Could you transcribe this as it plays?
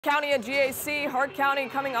County at GAC. Hart County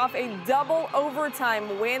coming off a double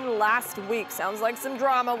overtime win last week. Sounds like some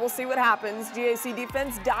drama. We'll see what happens. GAC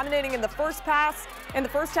defense dominating in the first half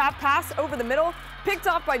pass over the middle, picked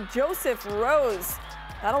off by Joseph Rose.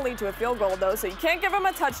 That'll lead to a field goal though, so you can't give them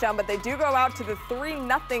a touchdown, but they do go out to the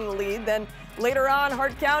 3-0 lead. Then later on,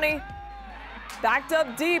 Hart County backed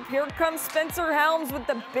up deep. Here comes Spencer Helms with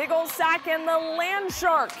the big old sack and the land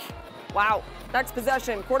shark. Wow. Next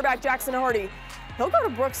possession, quarterback Jackson Hardy. He'll go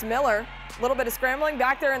to Brooks Miller. A little bit of scrambling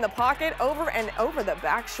back there in the pocket, over and over the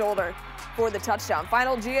back shoulder for the touchdown.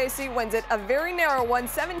 Final, GAC wins it, a very narrow one,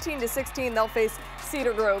 17-16. They'll face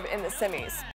Cedar Grove in the semis.